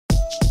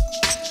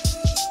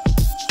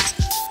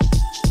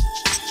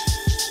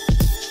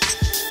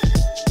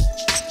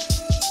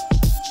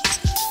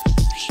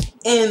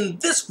In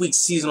this week's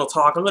seasonal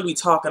talk, I'm going to be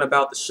talking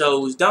about the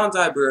shows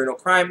Dansai Bunri no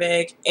Crime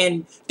Edge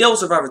and Devil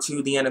Survivor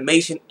 2, the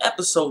animation,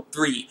 episode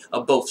 3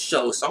 of both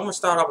shows. So I'm going to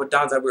start off with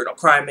Dansai Bunri no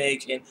Crime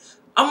Edge, and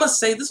I'm going to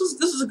say this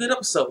was a good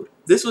episode.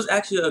 This was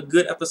actually a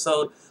good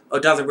episode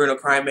of Dansai Bunri no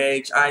Crime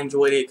Edge. I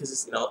enjoyed it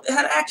because it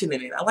had action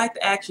in it. I liked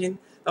the action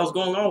that was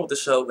going on with the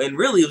show, and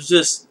really it was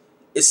just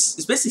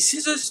it's basically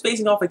Scissors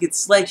facing off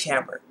against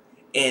Sledgehammer.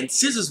 And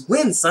Scissors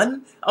wins,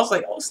 son. I was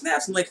like, oh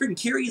snaps, and like freaking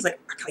Kiri's like,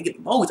 I gotta get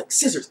the ball. He's like,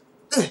 Scissors.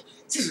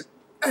 Scissors,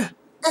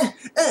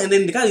 and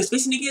then the guy who's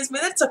facing against,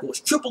 man, that sucker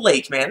was Triple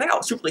H, man. That guy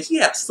was Triple H. He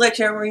had a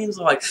sledgehammer, and he was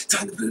like,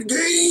 time to play the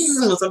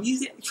game. So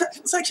he's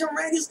sledgehammer,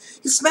 man. He's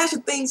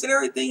smashing things and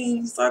everything.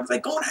 He's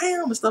like going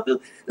ham and stuff.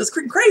 It was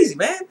crazy,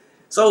 man.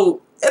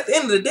 So at the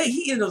end of the day,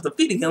 he ended up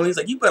defeating him. He's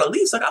like, you better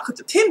leave, so I'll cut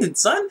your tendons,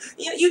 son.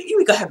 You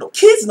ain't gonna have no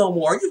kids no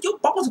more. Your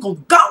balls are gonna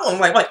go. I'm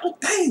like, oh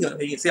dang,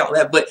 he didn't say all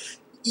that, but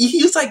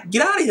he was like,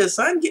 get out of here,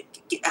 son. Get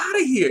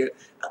out of here.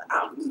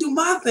 I'll do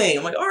my thing.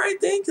 I'm like, all right,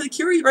 then. Because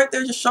Kiri right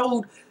there just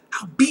showed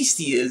how beast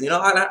he is.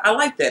 I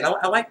like that.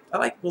 I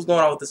like what's going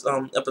on with this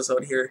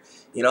episode here.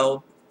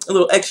 A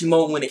little extra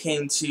moment when it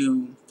came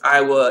to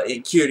Iowa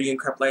and Kiri and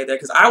crap like that.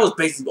 Because I was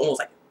basically almost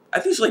like,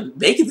 I think she like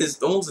making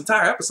this almost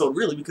entire episode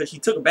really because she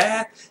took a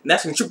bath and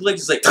that's when Triple H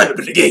was like, time to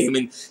play the game,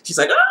 and she's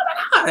like, oh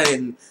my god,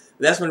 and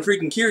that's when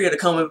freaking Kiri had to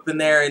come up in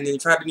there and then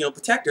try to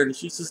protect her, and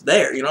she's just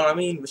there, you know what I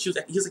mean? But he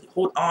was like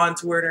hold on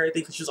to her and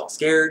everything because she was all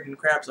scared and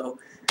crap. So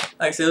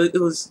like I said, it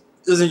was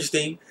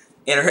interesting,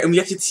 and we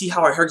actually see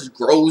how her hair just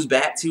grows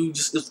back too.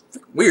 Just it's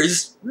weird,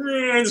 just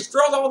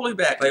grows all the way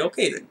back. Like,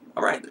 okay then,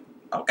 all right then,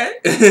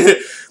 okay.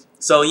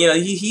 So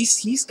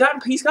he's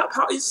gotten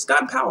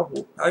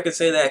powerful. I can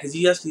say that because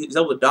he's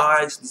able to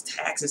dodge these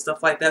attacks and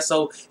stuff like that.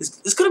 So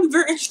it's gonna be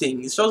very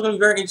interesting. This show's gonna be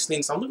very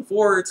interesting. So I'm looking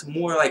forward to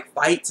more like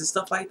fights and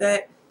stuff like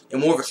that,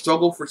 and more of a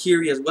struggle for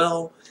Kiri as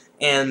well.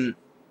 And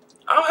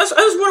I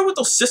just wonder what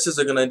those sisters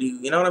are gonna do.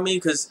 You know what I mean?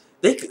 Because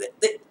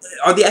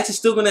are they actually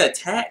still gonna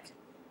attack?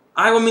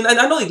 I mean, I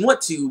know they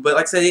want to, but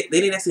like I said,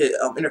 they didn't actually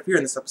interfere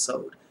in this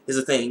episode. Is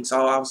a thing.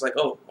 So I was like,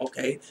 oh,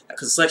 okay,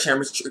 because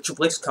Sledgehammer's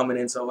Triple H is coming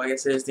in, so I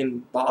guess it just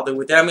didn't bother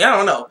with that. I mean, I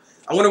don't know.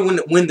 I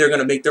wonder when they're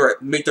gonna make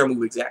their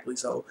move exactly.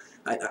 So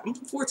I'm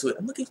looking forward to it.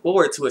 I'm looking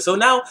forward to it. So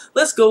now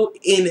let's go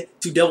into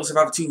Devil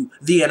Survivor 2,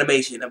 the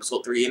animation,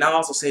 episode 3, and I'll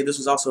also say this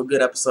was also a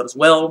good episode as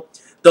well.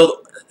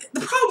 Though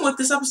the problem with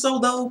this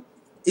episode though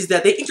is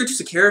that they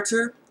introduced a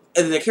character,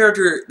 and then the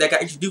character that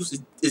got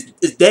introduced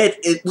is dead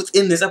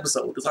within this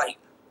episode.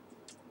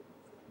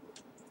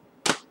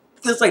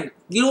 It's like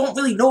you don't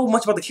really know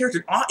much about the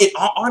character. In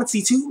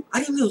honesty, too,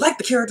 I didn't really like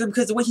the character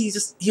because the way he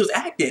was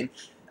acting.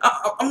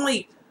 I'm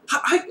like,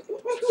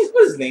 what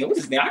is his name?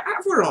 What's his name?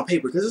 I wrote it on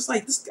paper because it's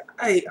like this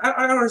guy.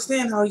 I don't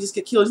understand how he just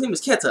get killed. His name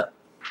is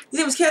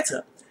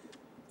Keta.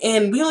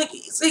 And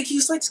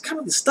he's like kind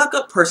of a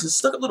stuck-up person,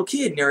 stuck-up little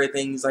kid and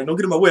everything. He's like, don't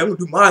get in my way. I'm gonna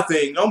do my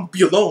thing. I'm gonna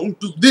be alone.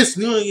 Do this.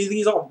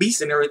 He's all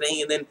beast and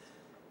everything. And then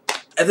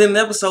at the end of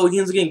the episode, he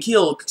ends up getting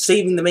killed,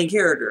 saving the main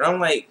character. And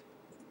I'm like.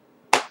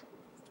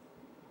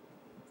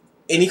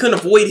 And he couldn't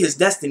avoid his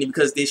destiny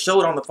because they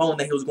showed on the phone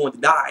that he was going to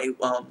die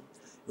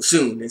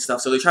soon and stuff.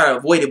 So they tried to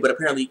avoid it, but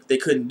apparently they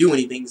couldn't do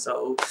anything.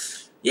 So,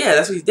 yeah,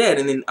 that's what he's dead.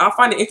 And then I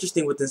find it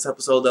interesting with this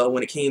episode, though,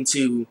 when it came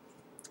to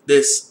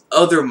this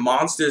other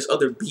monster, this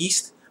other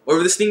beast,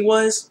 whatever this thing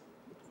was,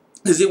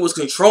 because it was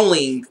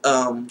controlling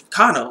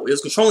Kano. It was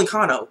controlling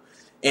Kano.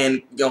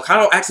 And,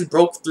 Kano actually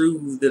broke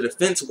through the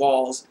defense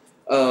walls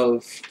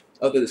of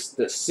the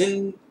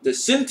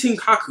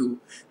Sentinkaku,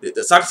 the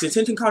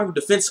Sentinkaku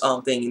defense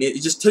thing, and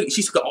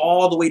she took it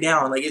all the way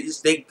down. Like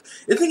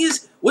the thing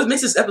is, what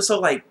makes this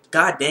episode like,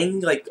 god dang,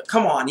 like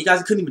come on, you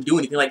guys couldn't even do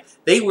anything. Like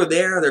they were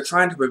there, they're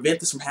trying to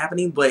prevent this from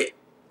happening, but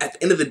at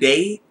the end of the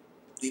day,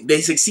 they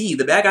succeed.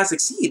 The bad guys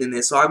succeed in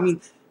this. So I mean,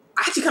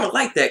 I actually kind of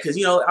like that because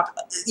you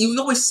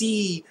always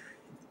see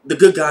the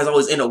good guys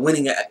always end up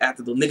winning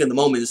after the nigga in the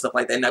moment and stuff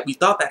like that. And we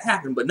thought that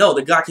happened, but no,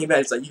 the guy came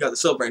back. It's like you guys are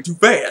celebrating too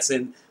fast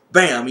and.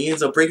 Bam! He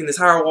ends up breaking this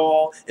higher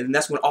wall, and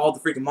that's when all the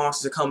freaking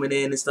monsters are coming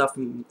in and stuff.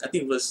 From I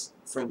think it was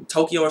from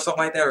Tokyo or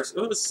something like that, or it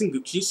was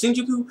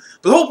Shinjuku.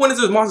 But the whole point is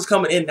there's monsters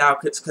coming in now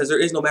because there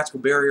is no magical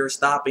barrier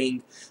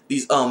stopping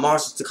these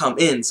monsters to come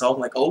in. So I'm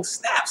like, oh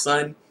snap,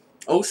 son!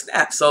 Oh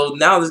snap! So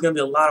now there's gonna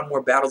be a lot of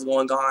more battles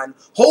going on.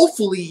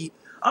 Hopefully,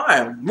 I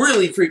am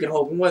really freaking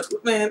hoping. What's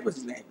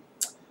his name?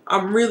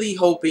 I'm really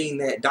hoping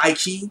that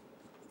Daichi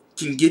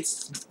can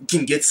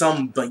get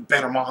some like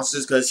better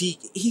monsters because he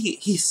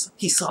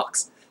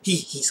sucks.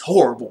 He's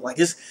horrible. Like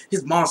his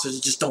monsters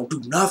just don't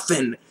do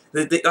nothing.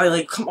 They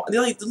like come on.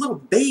 They're like the little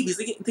babies.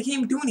 They can't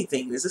even do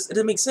anything. It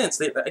doesn't make sense.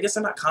 I guess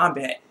they're not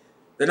combat.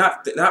 They're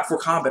not for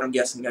combat. I'm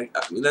guessing. I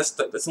mean, that's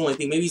the only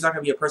thing. Maybe he's not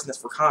gonna be a person that's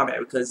for combat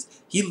because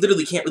he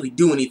literally can't really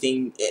do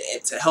anything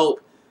to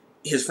help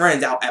his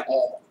friends out at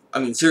all.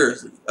 I mean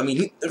seriously. I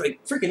mean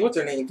like freaking what's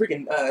her name?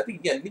 Freaking I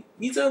think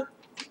Nita.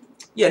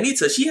 Yeah,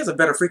 Nita, she has a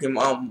better freaking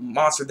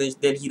monster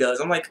than he does.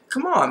 I'm like,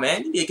 come on,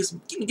 man. You need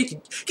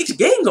to get your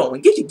game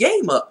going. Get your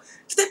game up.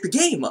 Step your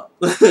game up.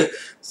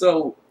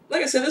 So,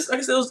 like I said, it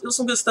was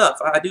some good stuff.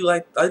 I do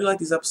like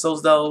these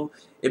episodes though.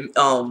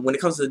 When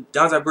it comes to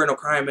Dansai Bunri no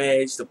Crime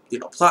Edge, the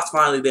plot's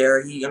finally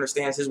there. He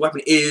understands his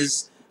weapon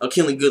is a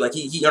killing good. Like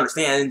he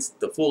understands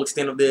the full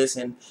extent of this,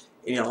 and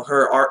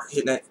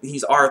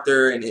he's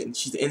Arthur, and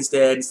she's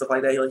Instead and stuff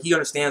like that. Like, he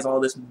understands all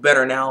this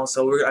better now.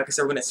 So like I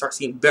said, we're gonna start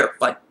seeing better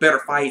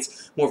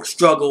fights, more of a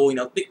struggle.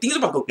 Things are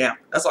about to go down.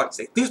 That's all I can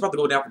say. Things are about to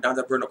go down for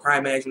Dansai Bunri no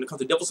Crime Edge. When it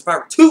comes to Devil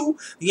Survivor 2,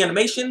 the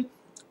animation,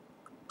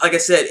 like I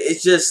said,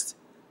 it's just,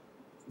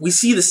 we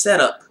see the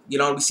setup.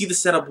 We see the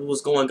setup of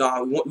what's going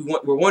on.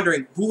 We're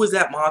wondering who is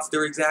that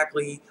monster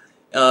exactly.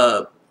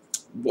 Why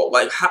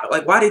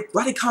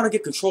did Connor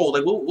get controlled?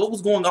 Like what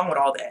was going on with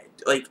all that?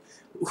 Like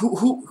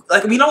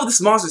like we know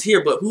this monster's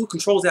here, but who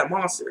controls that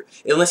monster?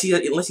 Well,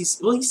 he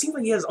seems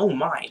like he has his own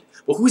mind.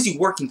 But who is he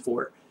working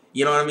for?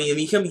 You know what I mean?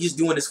 He can't be just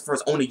doing this for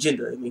his own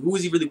agenda. I mean, who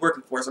is he really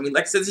working for? So I mean,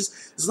 like I said,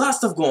 there's a lot of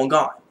stuff going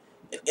on,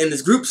 and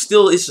this group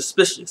still is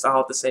suspicious. I'll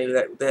have to say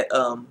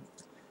that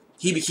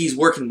he's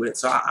working with.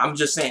 So I'm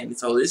just saying.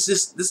 So it's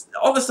just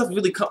all this stuff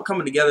really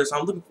coming together. So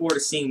I'm looking forward to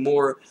seeing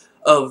more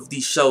of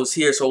these shows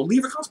here. So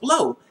leave your comments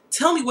below.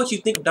 Tell me what you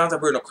think of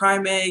Dansai Bunri no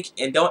Crime Edge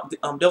and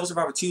Devil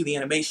Survivor 2, the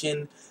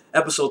animation,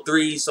 episode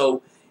 3.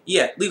 So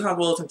yeah, leave a comment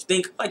below. Tell me what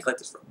you think. Like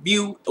this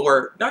review,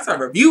 or no, it's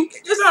not a review.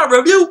 It's not a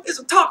review. It's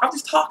a talk. I'm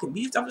just talking.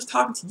 I'm just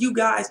talking to you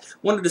guys.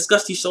 Want to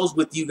discuss these shows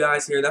with you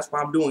guys here. That's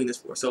why I'm doing this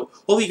for. So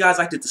hope you guys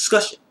like the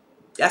discussion.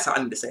 That's how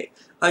I need to say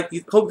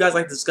it. Hope you guys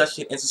like the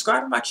discussion, and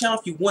subscribe to my channel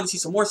if you want to see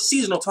some more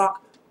seasonal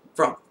talk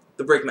from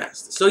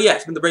Thabreakmaster. So yeah,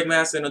 it's been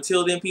Thabreakmaster, and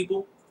until then,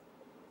 people,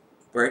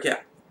 break out.